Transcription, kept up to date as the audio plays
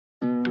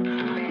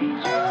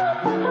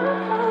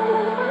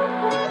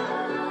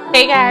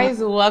Hey guys,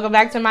 welcome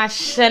back to my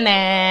Chanel.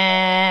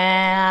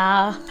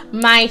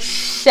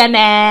 Let's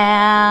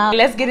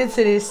get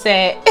into this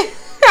set.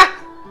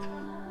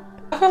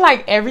 I feel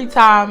like every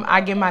time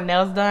I get my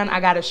nails done, I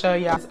gotta show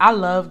y'all. I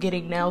love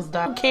getting nails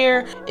done. I don't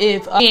care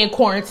if I'm in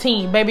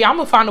quarantine, baby. I'm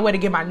gonna find a way to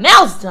get my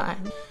nails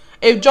done.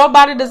 If Joe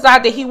Biden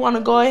decide that he want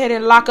to go ahead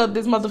and lock up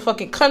this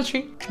motherfucking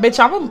country, bitch,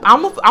 I'm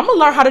gonna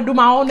learn how to do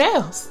my own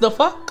nails. The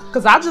fuck?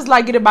 Cause I just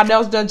like getting my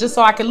nails done just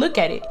so I can look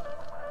at it.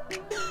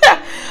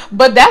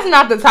 But that's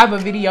not the type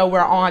of video we're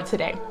on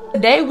today.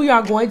 Today we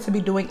are going to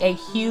be doing a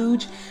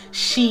huge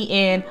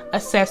Shein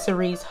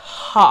accessories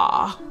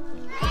haul.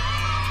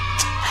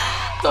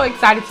 So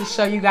excited to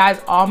show you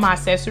guys all my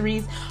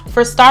accessories.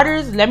 For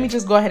starters, let me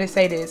just go ahead and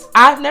say this.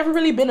 I've never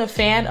really been a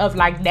fan of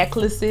like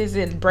necklaces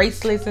and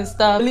bracelets and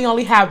stuff. I really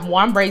only have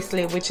one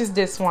bracelet, which is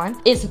this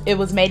one. It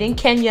was made in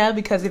Kenya,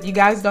 because if you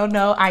guys don't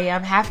know, I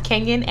am half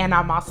Kenyan and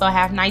I'm also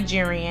half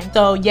Nigerian.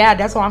 So yeah,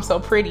 that's why I'm so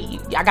pretty.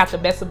 I got the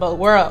best of both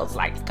worlds.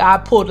 Like,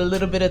 God pulled a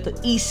little bit of the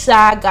east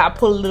side, God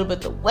pulled a little bit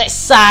of the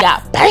west side,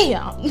 God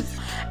bam.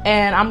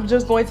 And I'm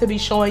just going to be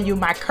showing you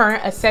my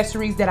current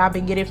accessories that I've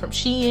been getting from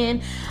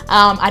Shein.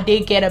 I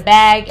did get a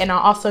bag, and I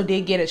also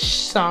did get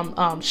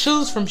some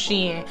shoes from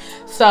Shein.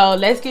 So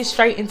let's get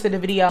straight into the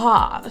video.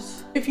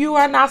 Pause. If you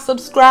are not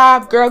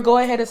subscribed, girl, go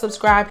ahead and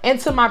subscribe.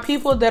 And to my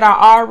people that are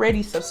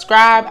already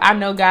subscribed, I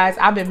know, guys,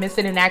 I've been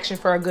missing in action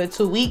for a good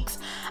 2 weeks.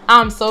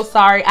 I'm so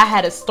sorry. I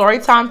had a story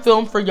time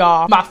film for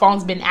y'all. My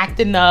phone's been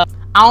acting up.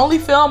 I only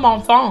film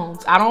on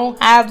phones. I don't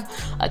have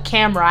a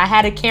camera. I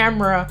had a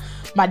camera.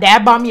 My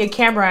dad bought me a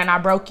camera and I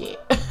broke it.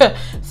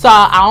 So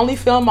I only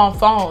film on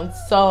phones.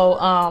 So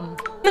I'm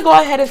gonna go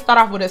ahead and start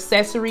off with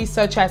accessories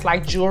such as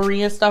like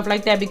jewelry and stuff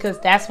like that, because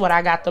that's what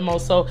I got the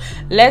most. So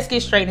let's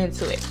get straight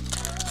into it.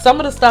 Some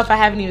of the stuff I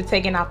haven't even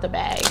taken out the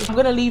bag. I'm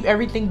gonna leave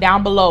everything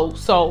down below.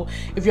 So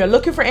if you're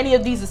looking for any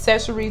of these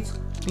accessories,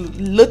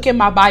 look in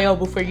my bio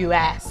before you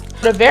ask.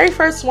 The very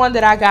first one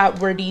that I got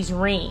were these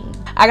rings.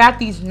 I got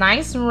these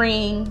nice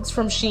rings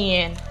from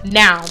Shein.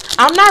 Now,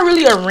 I'm not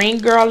really a ring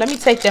girl. Let me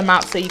take them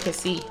out so you can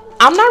see.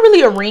 I'm not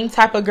really a ring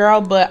type of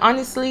girl, but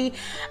honestly,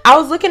 I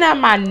was looking at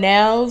my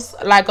nails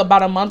like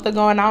about a month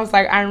ago, and I was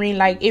like, Irene,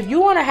 like, if you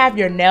want to have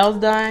your nails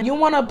done, you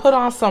want to put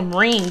on some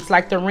rings.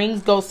 Like, the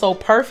rings go so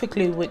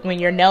perfectly with when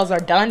your nails are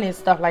done and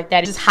stuff like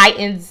that. It just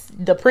heightens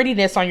the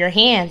prettiness on your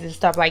hands and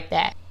stuff like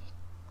that.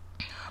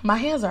 My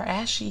hands are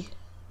ashy.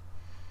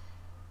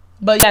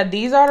 But yeah,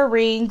 these are the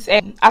rings,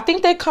 and I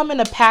think they come in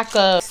a pack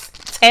of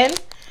 10.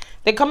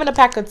 They come in a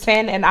pack of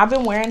 10, and I've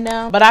been wearing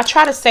them, but I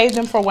try to save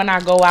them for when I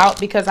go out,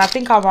 because I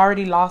think I've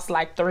already lost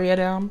like 3 of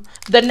them.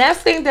 The next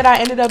thing that I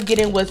ended up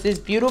getting was this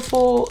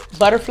beautiful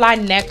butterfly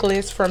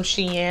necklace from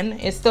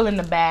Shein. It's still in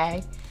the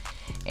bag,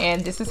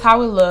 and this is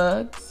how it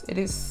looks. It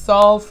is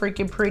so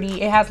freaking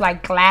pretty. It has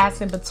like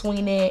glass in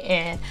between it,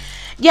 and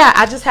yeah,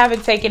 I just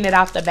haven't taken it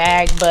out the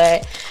bag,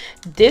 but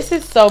this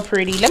is so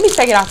pretty. Let me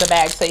take it off the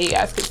bag so you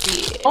guys can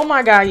see it. Oh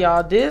my god,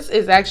 y'all, this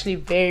is actually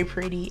very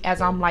pretty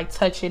as I'm like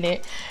touching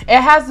it.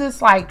 It has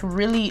this like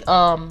really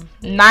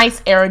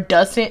nice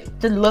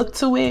iridescent look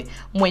to it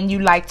when you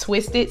like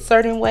twist it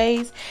certain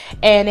ways,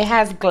 and it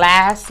has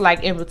glass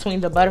like in between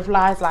the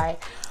butterflies.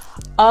 Like,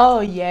 oh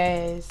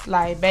yes,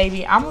 like,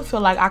 baby, I'm gonna feel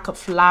like I could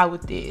fly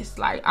with this.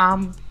 Like,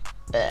 I'm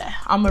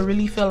gonna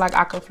really feel like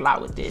I could fly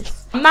with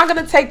this. I'm not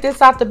gonna take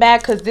this out the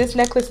bag because this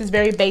necklace is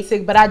very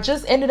basic, but I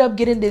just ended up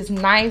getting this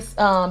nice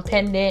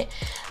pendant.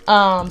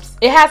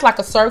 It has like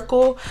a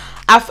circle.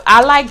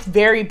 I like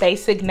very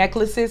basic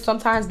necklaces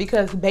sometimes,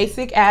 because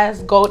basic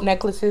as gold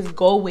necklaces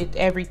go with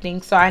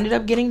everything. So I ended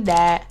up getting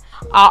that.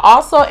 I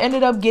also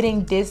ended up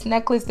getting this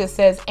necklace that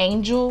says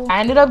Angel.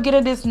 I ended up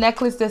getting this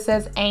necklace that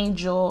says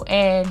Angel,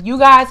 and you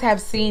guys have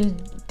seen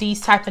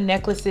these type of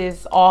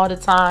necklaces all the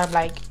time.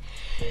 Like,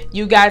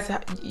 you guys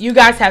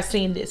have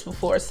seen this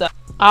before. So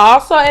I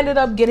also ended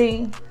up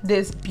getting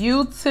this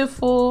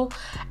beautiful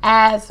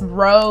ass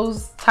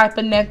rose type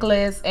of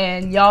necklace,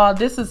 and y'all,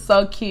 this is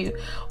so cute.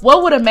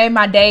 What would have made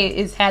my day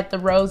is had the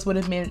rose would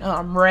have been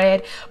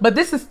red, but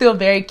this is still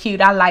very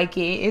cute. I like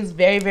it. It's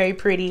very, very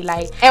pretty.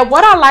 Like, and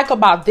what I like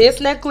about this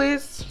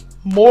necklace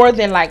more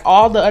than like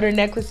all the other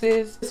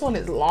necklaces, this one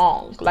is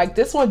long. Like,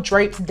 this one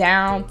drapes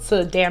down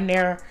to damn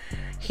near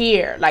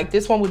here. Like,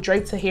 this one would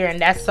drape to here, and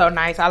that's so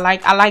nice. I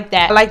like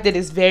that. I like that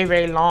it's very,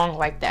 very long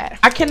like that.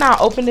 I cannot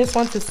open this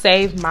one to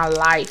save my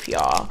life,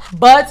 y'all,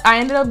 but I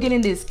ended up getting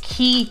this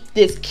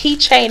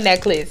keychain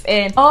necklace,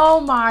 and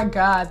oh my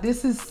god,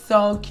 this is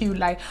so cute.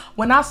 Like,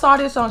 when I saw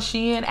this on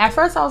Shein, at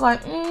first I was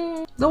like,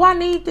 do I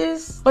need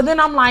this? But then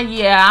I'm like,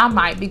 yeah, I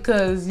might,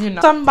 because, you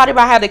know, somebody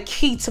might have the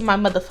key to my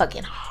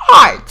motherfucking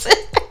heart.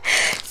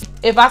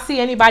 If I see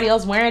anybody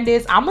else wearing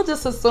this, I'm gonna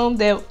just assume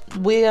that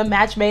we're a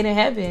match made in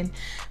heaven.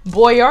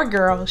 Boy or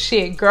girl,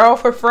 shit, girl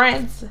for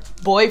friends,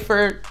 boy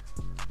for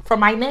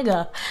my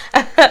nigga.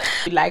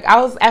 Like,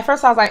 at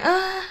first I was like,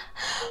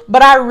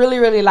 but I really,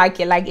 really like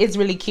it. Like, it's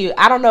really cute.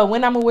 I don't know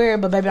when I'm gonna wear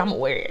it, but baby, I'm gonna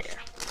wear it.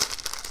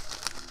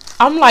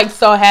 I'm like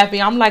so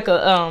happy. I'm like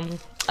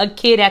a a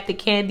kid at the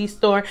candy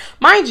store.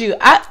 Mind you,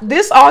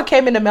 this all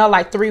came in the mail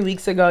like 3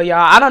 weeks ago, y'all.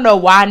 I don't know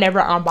why I never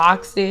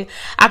unboxed it.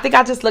 I think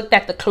I just looked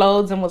at the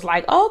clothes and was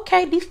like, oh,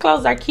 okay, these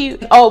clothes are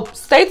cute. Oh,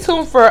 stay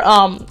tuned for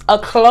a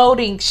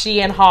clothing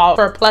Shein haul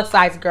for plus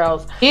size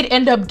girls. Did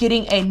end up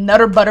getting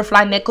another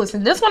butterfly necklace,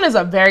 and this one is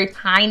a very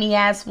tiny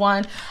ass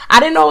one. I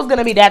didn't know it was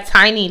gonna be that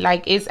tiny.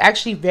 Like, it's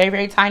actually very,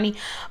 very tiny,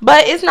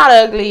 but it's not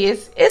ugly.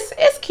 It's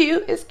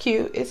cute. It's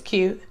cute. It's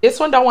cute. This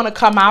one don't want to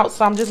come out,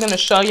 so I'm just gonna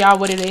show y'all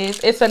what it is.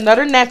 It's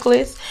another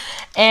necklace,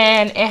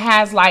 and it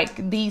has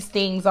like these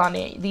things on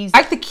it. These,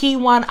 like the key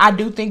one, I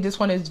do think this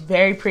one is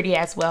very pretty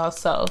as well.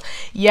 So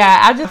yeah,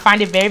 I just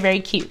find it very, very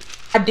cute.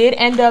 I did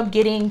end up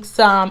getting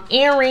some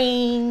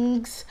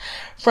earrings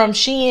from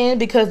Shein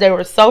because they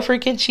were so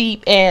freaking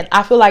cheap, and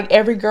I feel like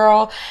every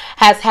girl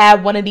has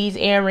had one of these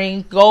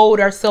earrings,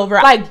 gold or silver.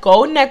 I like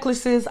gold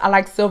necklaces, I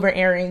like silver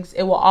earrings.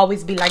 It will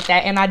always be like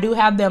that, and I do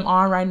have them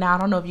on right now. I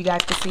don't know if you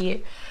guys can see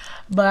it,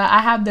 but I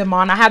have them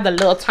on. I have the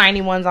little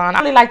tiny ones on. I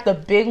don't really like the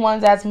big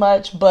ones as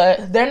much,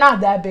 but they're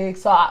not that big,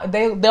 so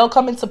they'll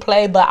come into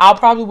play, but I'll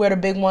probably wear the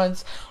big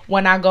ones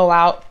when I go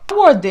out. I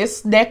wore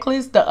this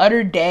necklace the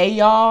other day,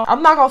 y'all.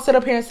 I'm not gonna sit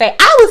up here and say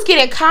I was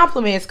getting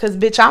compliments, because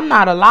bitch, I'm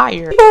not a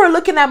liar. People were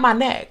looking at my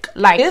neck.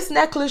 Like, this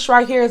necklace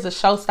right here is a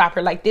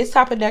showstopper. Like, this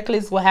type of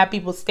necklace will have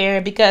people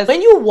staring, because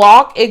when you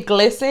walk it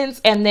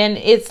glistens, and then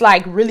it's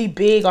like really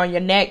big on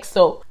your neck.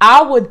 So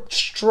I would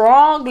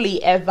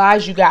strongly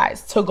advise you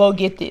guys to go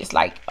get this.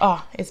 Like,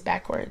 oh, it's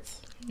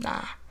backwards.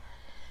 Nah,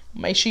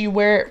 make sure you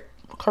wear it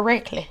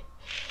correctly.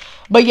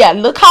 But yeah,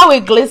 look how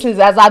it glistens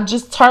as I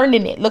just turned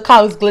in it. Look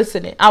how it's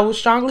glistening. I would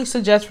strongly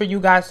suggest for you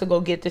guys to go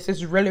get this.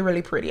 It's really,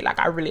 really pretty. Like,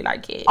 I really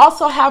like it.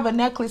 Also have a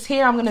necklace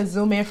here. I'm going to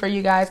zoom in for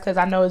you guys because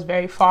I know it's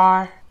very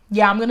far.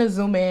 Yeah, I'm going to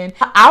zoom in.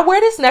 I wear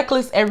this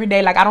necklace every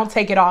day. Like, I don't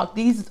take it off.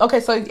 These,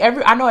 okay, so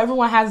I know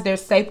everyone has their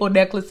staple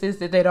necklaces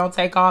that they don't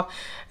take off.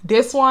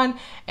 This one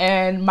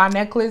and my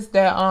necklace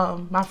that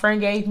my friend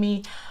gave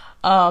me,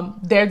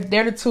 they're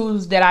the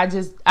tools that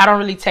I don't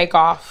really take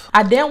off.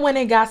 I then went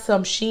and got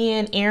some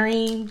Shein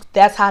earrings.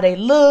 That's how they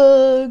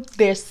look.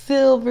 They're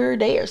silver.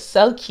 They are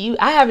so cute.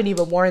 I haven't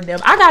even worn them.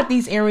 I got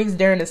these earrings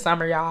during the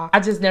summer, y'all. I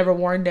just never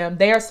worn them.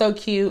 They are so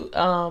cute.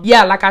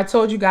 Yeah, like I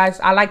told you guys,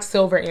 I like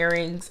silver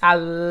earrings. I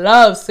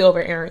love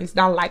silver earrings.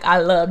 Now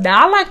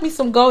I like me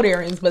some gold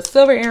earrings, but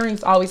silver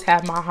earrings always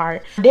have my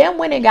heart. Then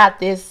went and got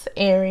this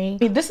earring.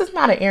 I mean, this is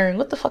not an earring.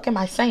 What the fuck am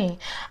I saying?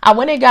 I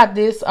went and got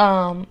this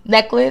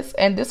necklace,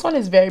 and this one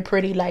is very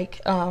pretty.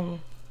 Like,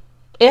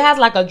 it has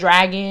like a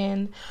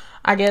dragon,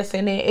 I guess,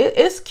 in it.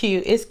 It's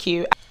cute. It's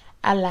cute.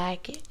 I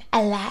like it.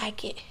 I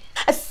like it.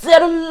 I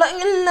said I'm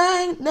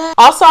like that.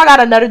 Also, I got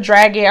another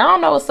dragon. I don't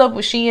know what's up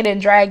with Shein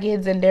and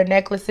dragons and their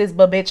necklaces,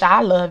 but bitch,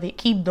 I love it.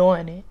 Keep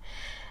doing it.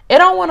 It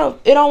don't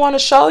want to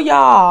show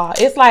y'all.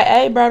 It's like,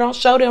 hey, bro, don't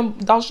show them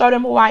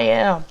who I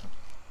am.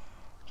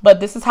 But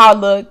this is how it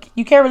look.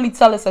 You can't really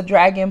tell it's a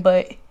dragon,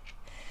 but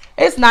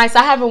it's nice.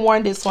 I haven't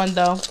worn this one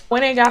though.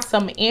 Went and got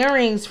some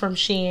earrings from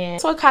Shein.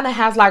 So it kind of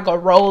has like a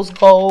rose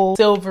gold,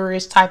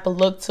 silverish type of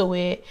look to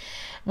it,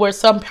 where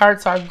some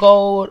parts are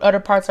gold, other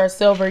parts are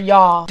silver,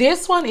 y'all.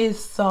 This one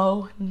is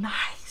so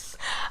nice.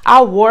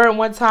 I wore it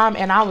one time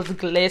and I was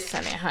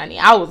glistening, honey.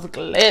 I was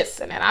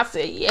glistening. I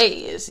said,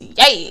 yes,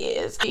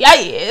 yes,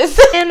 yes.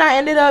 And I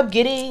ended up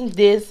getting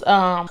this snake.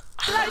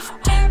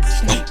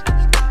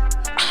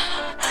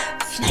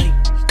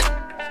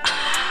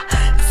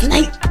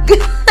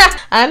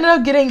 I ended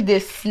up getting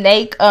this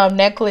snake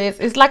necklace.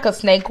 It's like a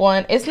snake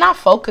one. It's not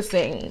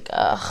focusing.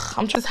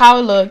 I'm just how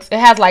it looks. It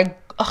has like,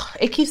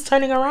 it keeps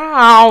turning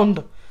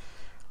around.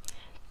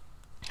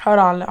 Hold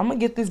on, I'm gonna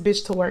get this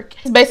bitch to work.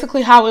 It's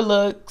basically how it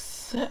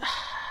looks.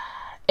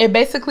 It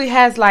basically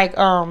has like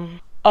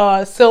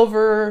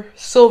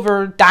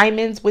silver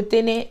diamonds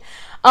within it.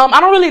 I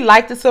don't really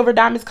like the silver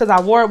diamonds because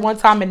I wore it one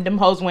time and them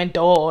hoes went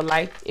dull.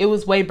 Like, it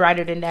was way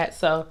brighter than that.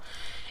 So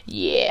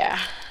yeah,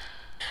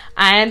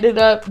 I ended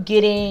up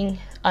getting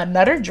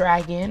another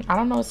dragon. I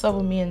don't know what's up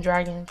with me and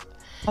dragons.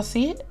 Y'all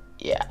see it?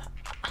 Yeah.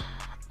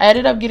 I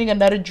ended up getting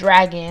another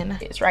dragon.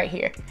 It's right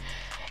here.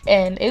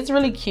 And it's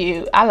really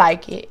cute. I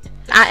like it.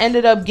 I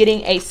ended up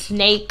getting a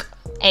snake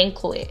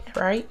anklet,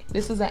 right?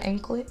 This is an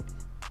anklet.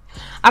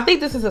 I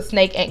think this is a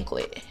snake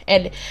anklet.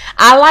 And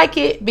I like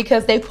it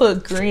because they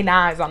put green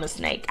eyes on the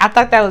snake. I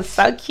thought that was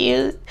so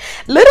cute.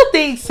 Little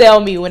things sell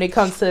me when it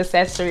comes to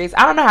accessories.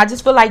 I don't know. I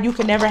just feel like you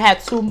can never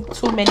have too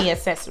many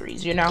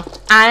accessories, you know?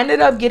 I ended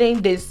up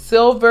getting this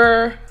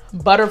silver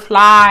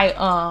butterfly.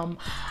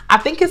 I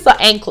think it's an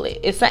anklet.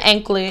 It's an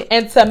anklet.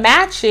 And to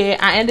match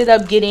it, I ended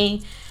up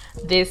getting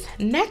this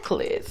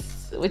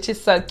necklace, which is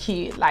so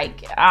cute.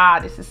 Like,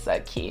 this is so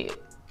cute.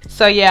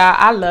 So yeah,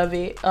 I love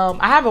it.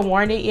 I haven't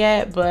worn it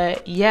yet,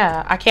 but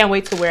yeah, I can't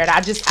wait to wear it.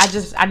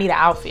 I need an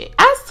outfit.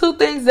 That's two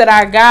things that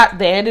I got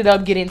that ended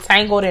up getting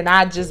tangled, and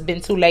I just been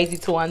too lazy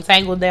to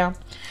untangle them.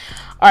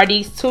 Are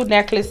these two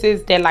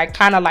necklaces that like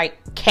kind of like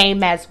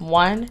came as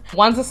one.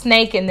 One's a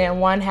snake and then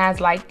one has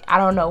like, I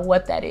don't know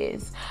what that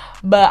is,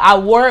 but I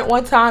wore it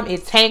one time,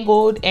 it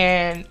tangled,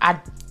 and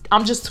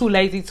I'm just too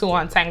lazy to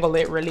untangle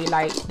it, really.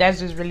 Like, that's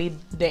just really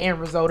the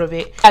end result of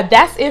it.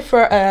 That's it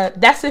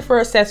for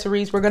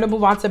accessories. We're gonna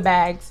move on to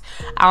bags.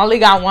 I only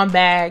got one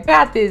bag. I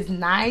got this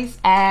nice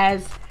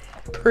ass,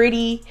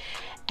 pretty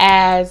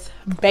as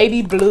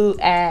baby blue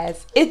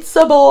ass it's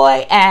a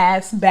boy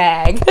ass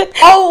bag.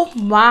 Oh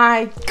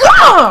my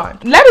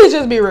god, let me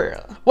just be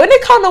real. When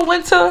it comes to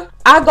winter,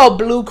 I go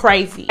blue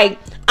crazy. Like,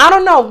 I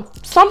don't know,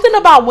 something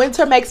about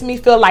winter makes me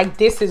feel like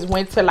this is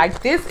winter.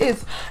 Like, this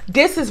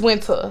is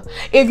winter.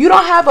 If you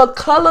don't have a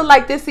color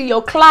like this in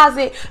your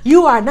closet,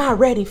 you are not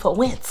ready for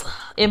winter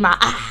in my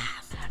eyes.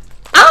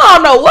 I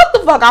don't know what the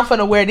fuck I'm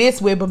finna wear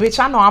this with, but bitch,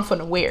 I know I'm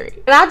finna wear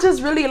it. And I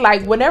just really,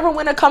 like, whenever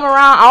winter come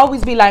around, I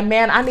always be like,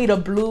 man, I need a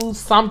blue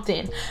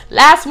something.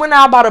 Last winter,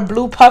 I bought a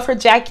blue puffer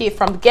jacket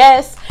from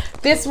Guess.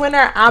 This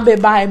winter, I've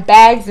been buying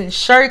bags and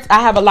shirts.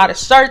 I have a lot of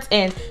shirts,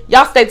 and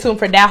y'all stay tuned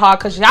for that haul,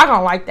 because y'all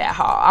gonna like that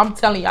haul. I'm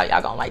telling y'all,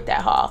 y'all gonna like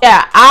that haul.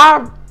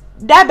 Yeah,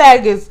 that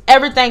bag is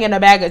everything in a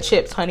bag of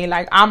chips, honey.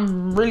 Like,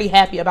 I'm really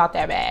happy about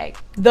that bag.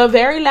 The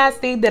very last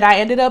thing that I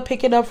ended up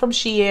picking up from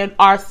Shein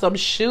are some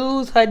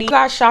shoes, honey. You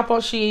guys shop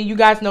on Shein. You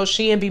guys know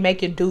Shein be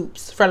making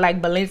dupes for,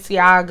 like,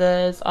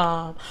 Balenciagas.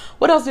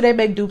 What else do they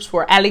make dupes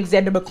for?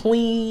 Alexander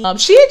McQueen.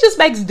 Shein just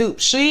makes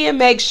dupes. Shein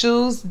makes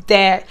shoes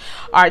that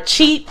are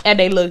cheap and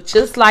they look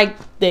just like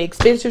the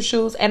expensive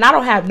shoes, and I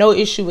don't have no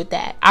issue with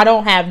that. I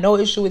don't have no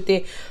issue with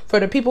it.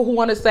 For the people who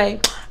want to say,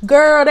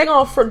 girl, they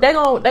gonna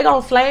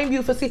flame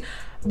you for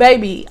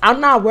baby, I'm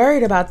not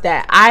worried about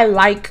that. I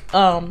like,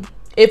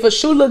 if a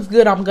shoe looks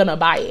good, I'm gonna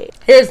buy it.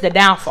 Here's the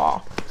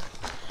downfall.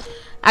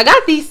 I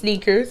got these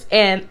sneakers,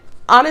 and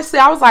honestly,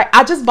 I was like,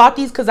 I just bought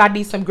these because I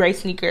need some gray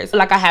sneakers.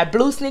 Like, I have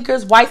blue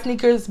sneakers, white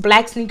sneakers,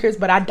 black sneakers,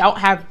 but I don't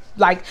have,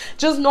 like,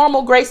 just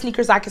normal gray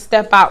sneakers I can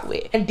step out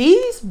with. And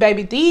these,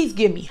 baby, these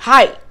give me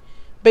height.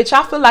 Bitch,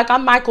 I feel like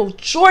I'm Michael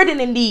Jordan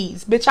in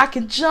these. Bitch, I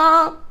can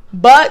jump.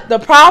 But the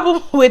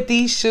problem with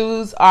these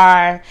shoes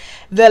are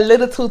they're a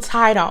little too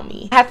tight on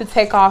me. I have to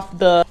take off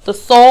the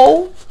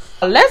sole.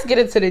 Let's get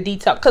into the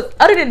detail, because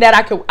other than that,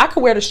 I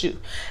could wear the shoe.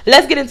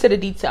 Let's get into the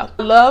detail.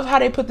 I love how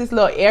they put this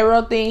little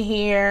arrow thing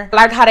here. I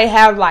like how they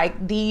have,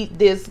 like,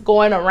 this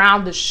going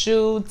around the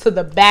shoe to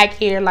the back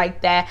here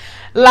like that.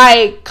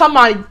 Like, come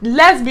on,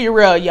 let's be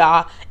real,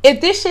 y'all. If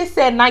this shit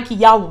said Nike,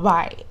 y'all would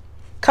buy it.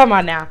 Come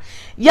on now.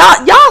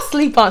 Y'all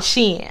sleep on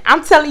Shein.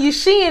 I'm telling you,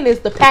 Shein is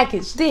the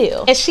package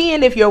deal. And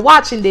Shein, if you're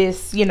watching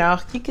this, you know,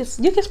 you can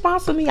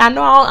sponsor me. I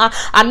know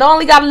I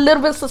only got a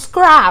little bit of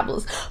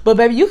subscribers, but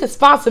baby, you can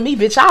sponsor me,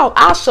 bitch.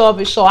 I'll show up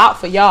and show out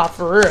for y'all,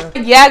 for real.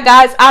 Yeah,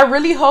 guys, I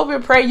really hope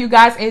and pray you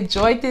guys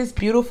enjoyed this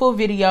beautiful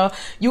video.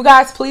 You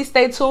guys, please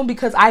stay tuned,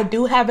 because I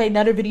do have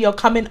another video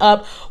coming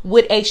up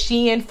with a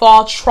Shein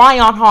fall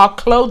try-on haul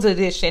clothes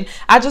edition.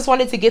 I just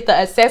wanted to get the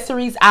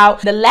accessories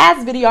out. The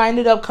last video, I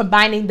ended up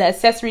combining the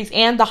accessories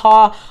and the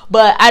haul,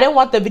 but I didn't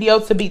want the video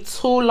to be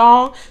too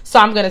long, so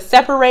I'm gonna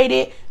separate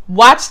it.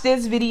 Watch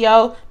this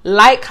video,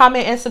 like,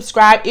 comment, and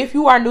subscribe. If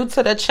you are new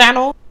to the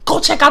channel, go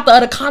check out the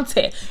other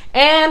content.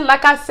 And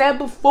like I said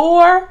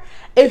before,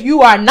 if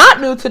you are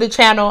not new to the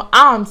channel,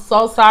 I'm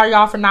so sorry,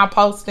 y'all, for not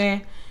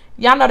posting.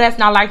 Y'all know that's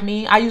not like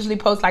me. I usually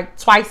post like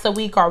twice a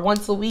week or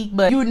once a week,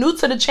 but if you're new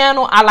to the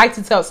channel, I like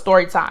to tell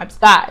story times.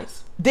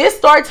 Guys, this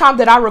story time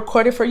that I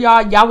recorded for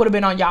y'all would have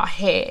been on y'all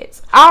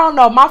heads. I don't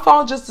know, my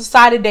phone just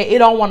decided that it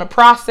don't want to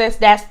process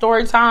that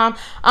story time.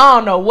 I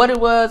don't know what it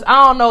was.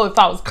 I don't know if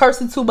I was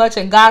cursing too much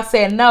and God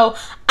said no.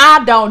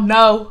 I don't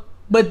know,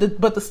 but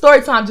the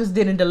story time just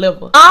didn't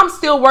deliver. I'm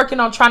still working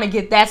on trying to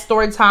get that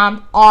story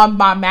time on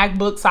my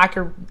MacBook so I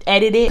can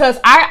edit it, because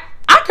I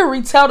can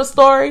retell the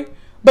story,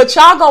 but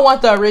y'all gonna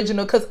want the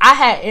original, because I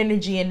had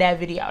energy in that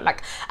video.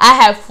 Like, I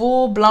had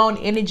full-blown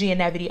energy in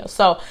that video.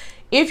 So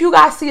if you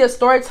guys see a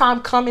story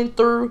time coming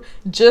through,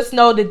 just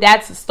know that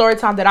that's a story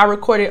time that I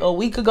recorded a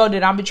week ago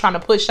that I've been trying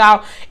to push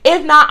out.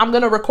 If not, I'm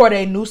gonna record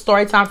a new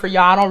story time for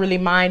y'all. I don't really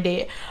mind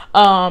it.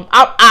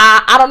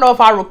 I don't know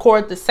if I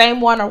record the same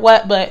one or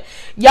what, but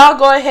y'all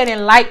go ahead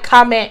and like,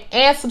 comment,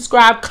 and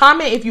subscribe.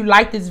 Comment if you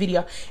like this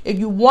video. If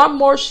you want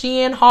more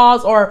Shein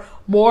hauls or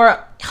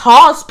more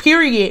hauls,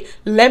 period,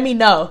 let me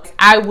know.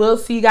 I will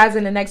see you guys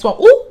in the next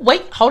one. Ooh,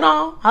 wait, hold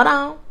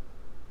on.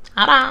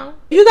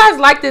 If you guys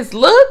like this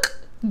look,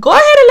 go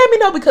ahead and let me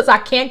know, because I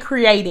can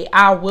create it.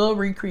 I will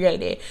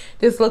recreate it.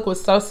 This look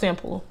was so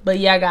simple. But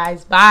yeah,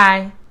 guys,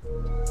 bye.